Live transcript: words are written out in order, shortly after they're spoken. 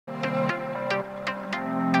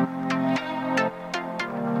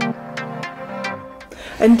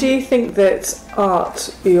And do you think that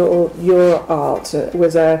art, your art,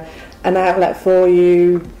 was an outlet for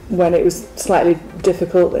you when it was slightly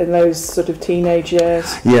difficult in those sort of teenage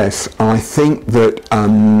years? Yes, I think that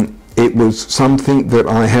it was something that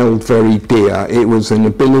I held very dear. It was an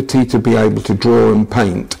ability to be able to draw and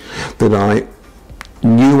paint that I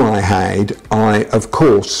knew I had. I, of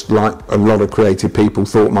course, like a lot of creative people,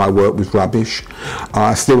 thought my work was rubbish.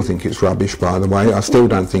 I still think it's rubbish, by the way. I still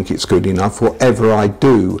don't think it's good enough. Whatever I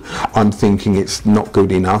do, I'm thinking it's not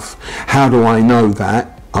good enough. How do I know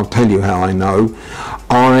that? I'll tell you how I know.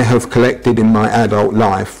 I have collected in my adult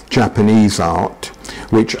life Japanese art,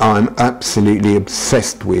 which I'm absolutely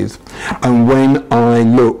obsessed with. And when I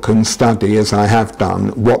look and study, as I have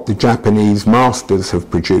done, what the Japanese masters have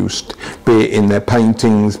produced, be it in their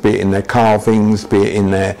paintings, be it in their carvings, be it in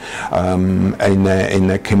their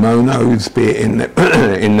kimonos, be it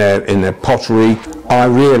in their pottery, I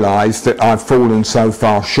realise that I've fallen so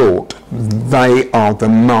far short. They are the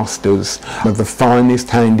masters of the finest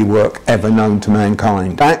handiwork ever known to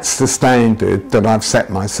mankind. That's the standard that I've set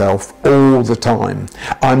myself all the time.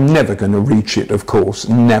 I'm never going to reach it, of course,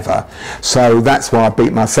 never. So that's why I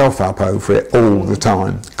beat myself up over it all the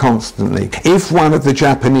time, constantly. If one of the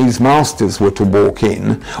Japanese masters were to walk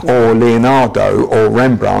in, or Leonardo or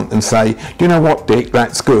Rembrandt, and say, do you know what, Dick,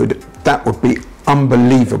 that's good, that would be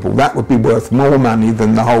unbelievable. That would be worth more money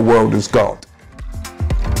than the whole world has got.